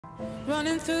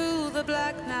Running through the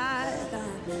black night.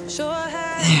 Sure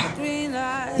had the green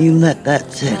light. You let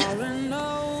that sit.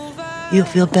 You'll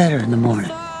feel better in the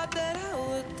morning.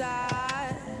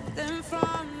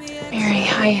 Mary,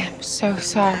 I am so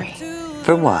sorry.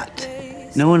 For what?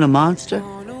 Knowing a monster?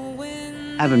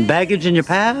 Having baggage in your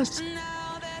past?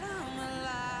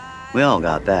 We all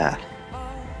got that.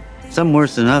 Some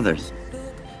worse than others.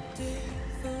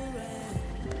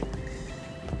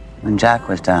 When Jack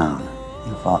was down,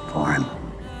 you fought for him.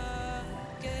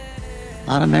 A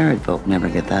lot of married folk never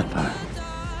get that far.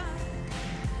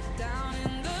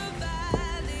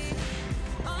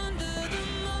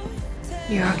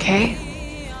 You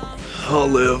okay? I'll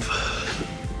live.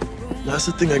 That's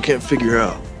the thing I can't figure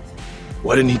out.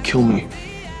 Why didn't he kill me?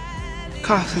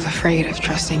 Koff was afraid of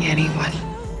trusting anyone.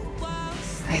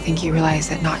 I think he realized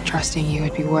that not trusting you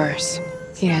would be worse.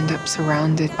 He'd end up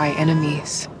surrounded by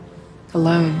enemies,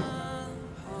 alone.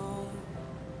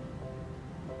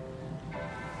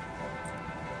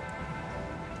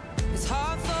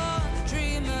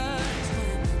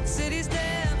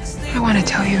 I want to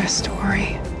tell you a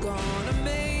story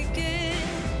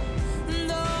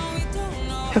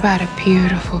about a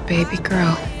beautiful baby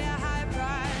girl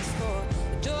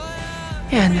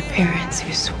and the parents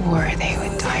who swore they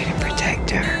would die to protect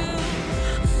her.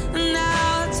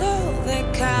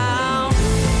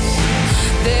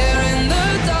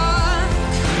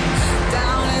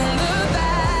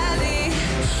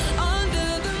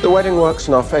 The wedding works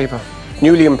in our favor.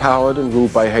 Newly empowered and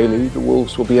ruled by Hayley, the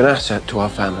wolves will be an asset to our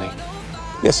family.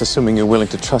 Yes, assuming you're willing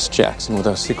to trust Jackson with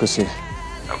our secrecy.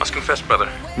 I must confess, brother.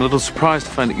 I'm a little surprised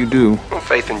to find that you do. Well,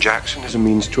 faith in Jackson is a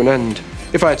means to an end.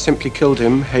 If I had simply killed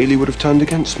him, Hayley would have turned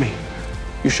against me.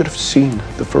 You should have seen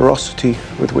the ferocity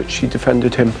with which she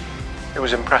defended him. It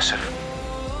was impressive.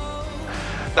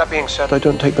 That being said, I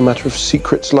don't take the matter of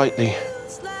secrets lightly.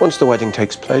 Once the wedding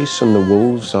takes place and the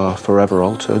wolves are forever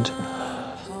altered,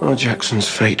 well, Jackson's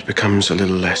fate becomes a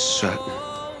little less certain.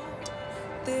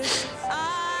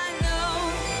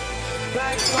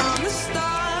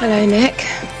 Hello, Nick.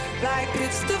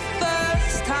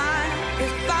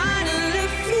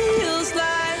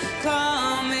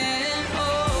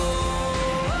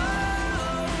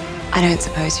 I don't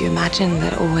suppose you imagine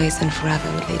that always and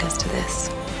forever would lead us to this.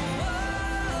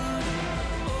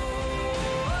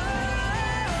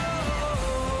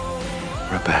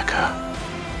 Rebekah.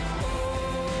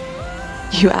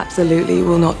 You absolutely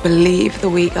will not believe the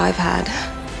week I've had.